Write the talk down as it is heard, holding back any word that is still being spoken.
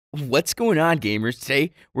What's going on, gamers?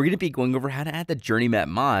 Today, we're going to be going over how to add the JourneyMap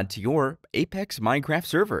mod to your Apex Minecraft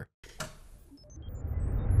server.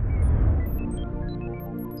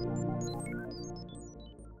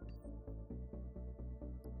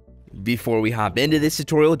 Before we hop into this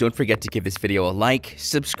tutorial, don't forget to give this video a like,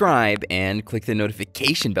 subscribe, and click the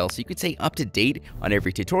notification bell so you can stay up to date on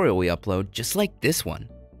every tutorial we upload, just like this one.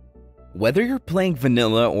 Whether you're playing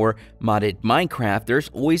vanilla or modded Minecraft, there's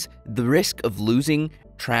always the risk of losing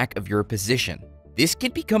track of your position. This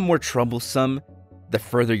can become more troublesome the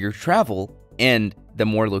further you travel and the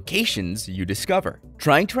more locations you discover.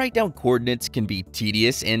 Trying to write down coordinates can be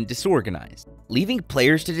tedious and disorganized, leaving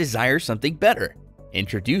players to desire something better.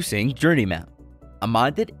 Introducing JourneyMap, a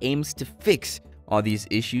mod that aims to fix all these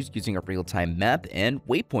issues using a real-time map and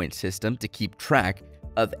waypoint system to keep track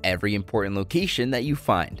of every important location that you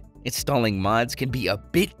find. Installing mods can be a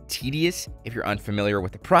bit tedious if you're unfamiliar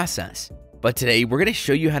with the process, but today we're going to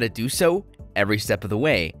show you how to do so every step of the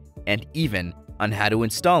way, and even on how to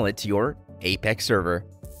install it to your Apex server.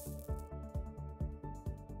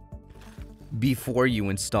 Before you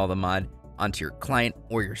install the mod onto your client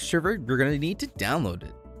or your server, you're going to need to download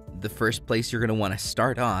it. The first place you're going to want to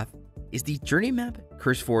start off is the JourneyMap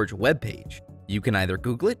CurseForge webpage. You can either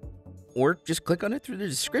Google it or just click on it through the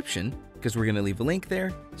description, because we're going to leave a link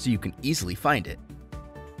there so you can easily find it.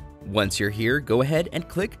 Once you're here, go ahead and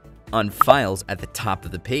click on Files at the top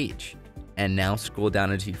of the page. And now scroll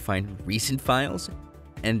down until you find Recent Files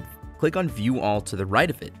and click on View All to the right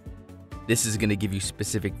of it. This is going to give you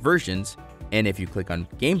specific versions, and if you click on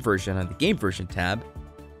Game Version on the Game Version tab,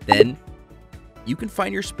 then you can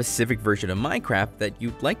find your specific version of Minecraft that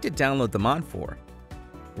you'd like to download the mod for.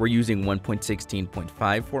 We're using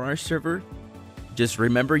 1.16.5 for our server. Just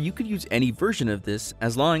remember, you could use any version of this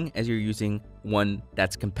as long as you're using one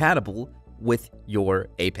that's compatible with your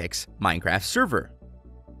Apex Minecraft server.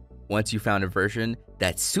 Once you found a version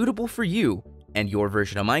that's suitable for you and your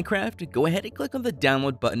version of Minecraft, go ahead and click on the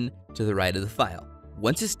download button to the right of the file.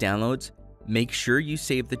 Once this downloads, make sure you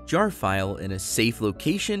save the jar file in a safe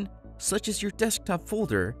location, such as your desktop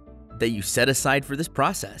folder that you set aside for this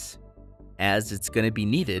process, as it's going to be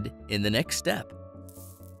needed in the next step.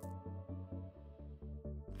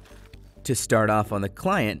 To start off on the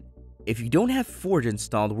client, if you don't have Forge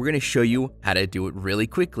installed, we're going to show you how to do it really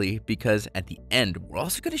quickly, because at the end, we're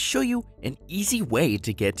also going to show you an easy way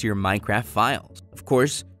to get to your Minecraft files. Of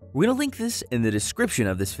course, we're going to link this in the description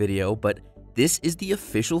of this video, but this is the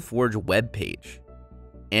official Forge webpage.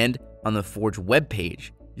 And on the Forge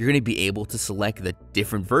webpage, you're going to be able to select the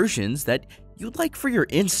different versions that you'd like for your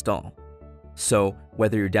install. So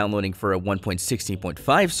whether you're downloading for a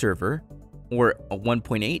 1.16.5 server or a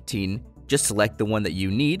 1.18, just select the one that you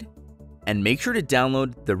need and make sure to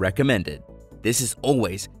download the recommended. This is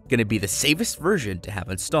always going to be the safest version to have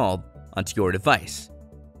installed onto your device.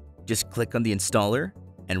 Just click on the installer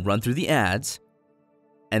and run through the ads,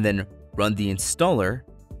 and then run the installer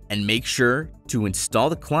and make sure to install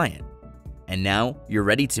the client. And now you're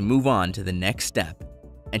ready to move on to the next step.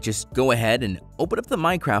 And just go ahead and open up the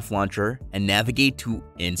Minecraft launcher and navigate to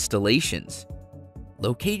Installations.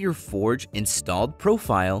 Locate your Forge installed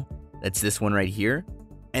profile, that's this one right here,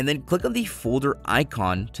 and then click on the folder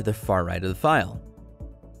icon to the far right of the file.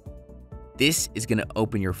 This is going to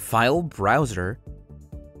open your file browser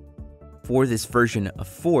for this version of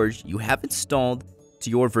Forge you have installed to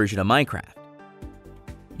your version of Minecraft.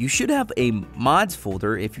 You should have a mods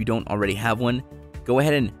folder. If you don't already have one, go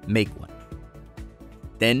ahead and make one.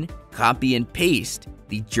 Then copy and paste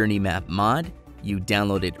the JourneyMap mod you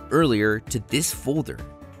downloaded earlier to this folder,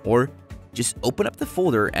 or just open up the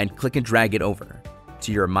folder and click and drag it over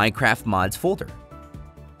to your Minecraft mods folder.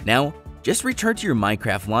 Now, just return to your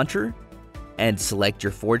Minecraft launcher and select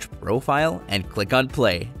your Forge profile and click on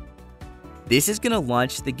play. This is going to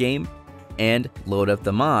launch the game and load up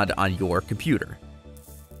the mod on your computer.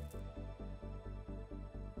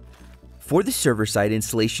 For the server-side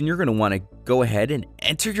installation, you're going to want to go ahead and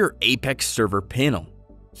enter your Apex server panel.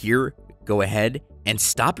 Here, go ahead and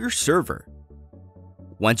stop your server.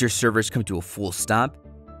 Once your servers come to a full stop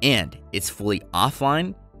and it's fully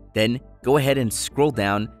offline, then go ahead and scroll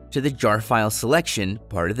down to the jar file selection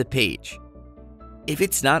part of the page. If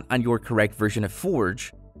it's not on your correct version of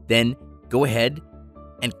Forge, then go ahead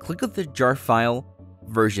and click on the jar file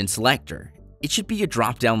version selector. It should be a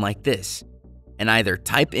drop down like this, and either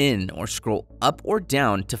type in or scroll up or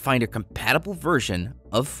down to find a compatible version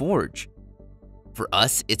of Forge. For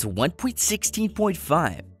us, it's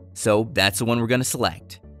 1.16.5, so that's the one we're going to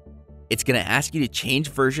select. It's going to ask you to change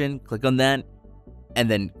version, click on that,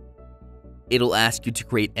 and then it'll ask you to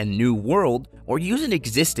create a new world or use an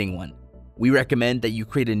existing one. we recommend that you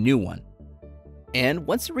create a new one. And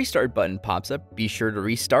once the restart button pops up, be sure to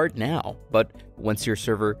restart now. But once your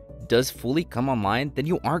server does fully come online, then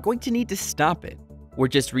you are going to need to stop it. We're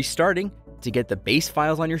just restarting to get the base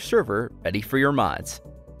files on your server ready for your mods.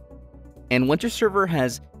 And once your server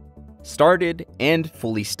has started and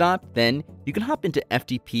fully stopped, then you can hop into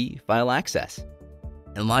FTP file access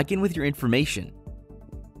and log in with your information.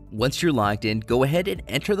 Once you're logged in, go ahead and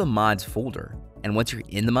enter the mods folder. And once you're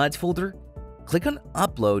in the mods folder, click on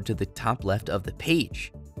upload to the top left of the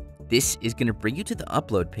page. This is going to bring you to the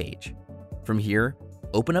upload page. From here,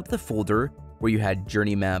 open up the folder where you had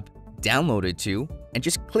JourneyMap downloaded to and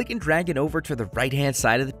just click and drag it over to the right hand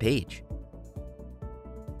side of the page.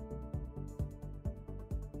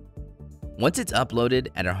 Once it's uploaded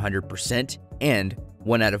at 100% and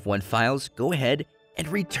 1 out of 1 files, go ahead and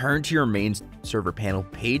return to your main server panel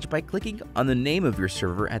page by clicking on the name of your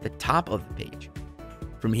server at the top of the page.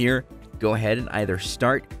 From here, go ahead and either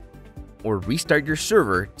start or restart your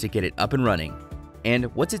server to get it up and running.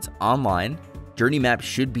 And once it's online, JourneyMap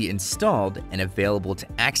should be installed and available to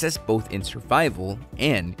access both in survival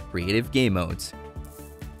and creative game modes.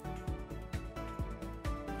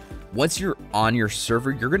 Once you're on your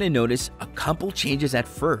server, you're going to notice a couple changes at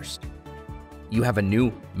first. You have a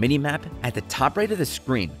new minimap at the top right of the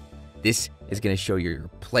screen. This is going to show your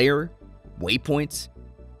player, waypoints,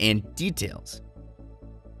 and details,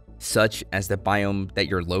 such as the biome that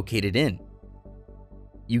you're located in.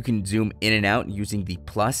 You can zoom in and out using the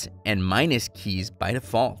plus and minus keys by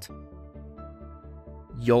default.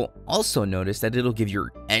 You'll also notice that it'll give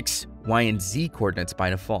your X, Y, and Z coordinates by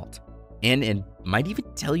default, and might even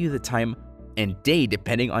tell you the time and day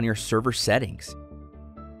depending on your server settings.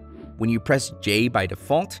 When you press J by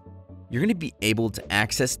default, you're going to be able to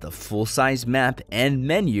access the full-size map and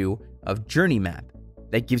menu of JourneyMap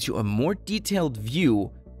that gives you a more detailed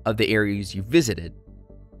view of the areas you visited.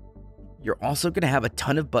 You're also going to have a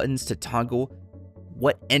ton of buttons to toggle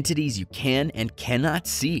what entities you can and cannot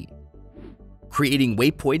see. Creating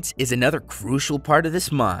waypoints is another crucial part of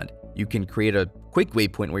this mod. You can create a quick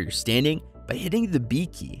waypoint where you're standing by hitting the B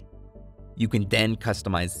key. You can then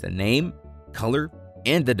customize the name, color,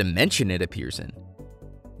 and the dimension it appears in.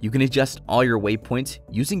 You can adjust all your waypoints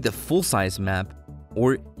using the full-size map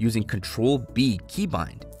or using Ctrl-B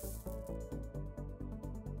keybind.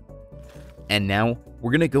 And now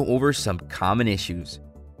we're going to go over some common issues.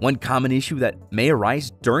 One common issue that may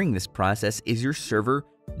arise during this process is your server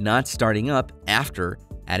not starting up after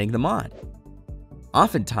adding the mod.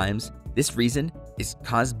 Oftentimes, this reason is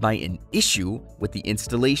caused by an issue with the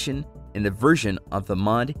installation and the version of the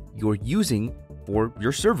mod you're using for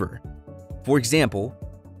your server. For example,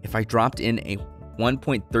 if I dropped in a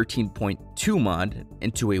 1.13.2 mod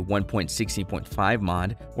into a 1.16.5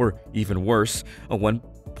 mod, or even worse, a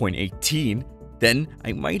 1.18, then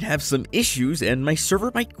I might have some issues and my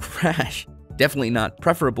server might crash. Definitely not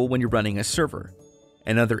preferable when you're running a server.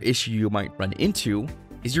 Another issue you might run into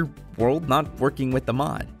is your world not working with the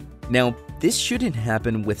mod. Now, this shouldn't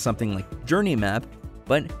happen with something like JourneyMap,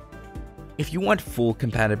 but if you want full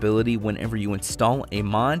compatibility whenever you install a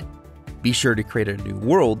mod, be sure to create a new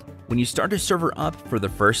world when you start a server up for the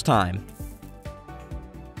first time.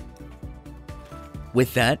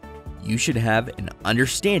 With that, you should have an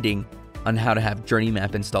understanding on how to have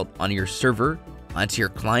JourneyMap installed on your server, onto your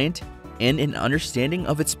client, and an understanding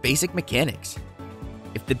of its basic mechanics.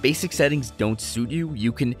 If the basic settings don't suit you,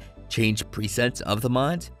 you can change presets of the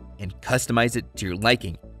mods and customize it to your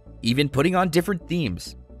liking, even putting on different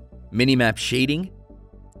themes, minimap shading,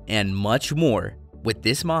 and much more with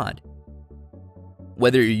this mod.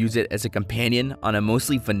 Whether you use it as a companion on a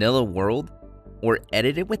mostly vanilla world or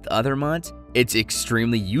edit it with other mods, it's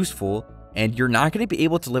extremely useful and you're not going to be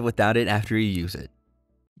able to live without it after you use it.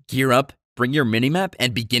 Gear up, bring your minimap,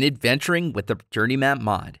 and begin adventuring with the JourneyMap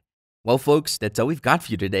mod. Well folks, that's all we've got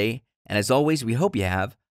for you today, and as always, we hope you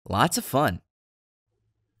have lots of fun.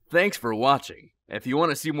 Thanks for watching. If you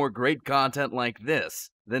want to see more great content like this,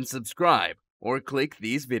 then subscribe or click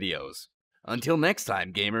these videos. Until next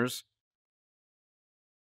time, gamers.